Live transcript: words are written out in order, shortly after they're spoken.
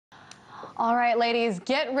All right, ladies,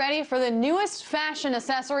 get ready for the newest fashion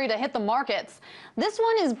accessory to hit the markets. This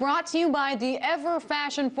one is brought to you by the ever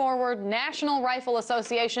fashion-forward National Rifle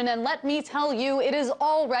Association, and let me tell you, it is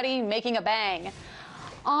already making a bang.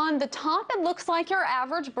 On the top, it looks like your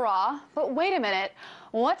average bra, but wait a minute.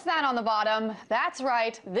 What's that on the bottom? That's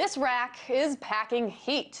right, this rack is packing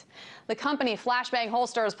heat. The company Flashbang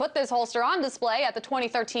Holsters put this holster on display at the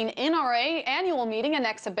 2013 NRA annual meeting and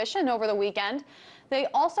exhibition over the weekend. They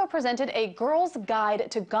also presented a girl's guide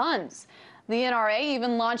to guns. The NRA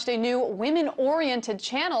even launched a new women-oriented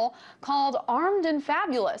channel called Armed and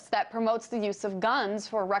Fabulous that promotes the use of guns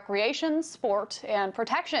for recreation, sport, and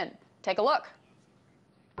protection. Take a look.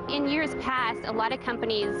 In years past, a lot of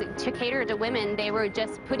companies, to cater to women, they were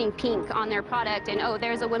just putting pink on their product and, oh,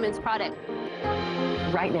 there's a women's product.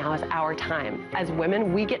 Right now is our time. As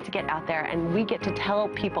women, we get to get out there and we get to tell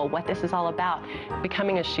people what this is all about.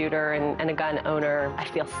 Becoming a shooter and a gun owner, I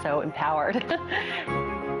feel so empowered.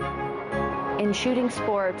 In shooting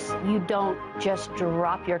sports, you don't just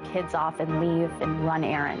drop your kids off and leave and run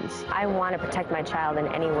errands. I want to protect my child in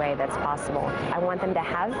any way that's possible. I want them to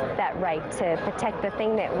have that right to protect the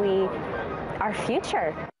thing that our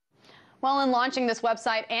future. Well, in launching this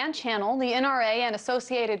website and channel, the NRA and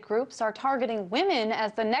associated groups are targeting women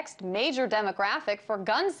as the next major demographic for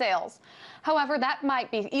gun sales. However, that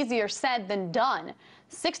might be easier said than done.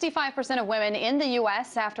 65% of women in the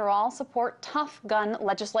U.S., after all, support tough gun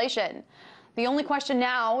legislation. The only question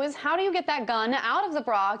now is, how do you get that gun out of the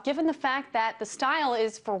bra, given the fact that the style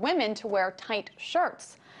is for women to wear tight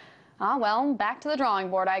shirts? Well, back to the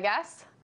drawing board, I guess.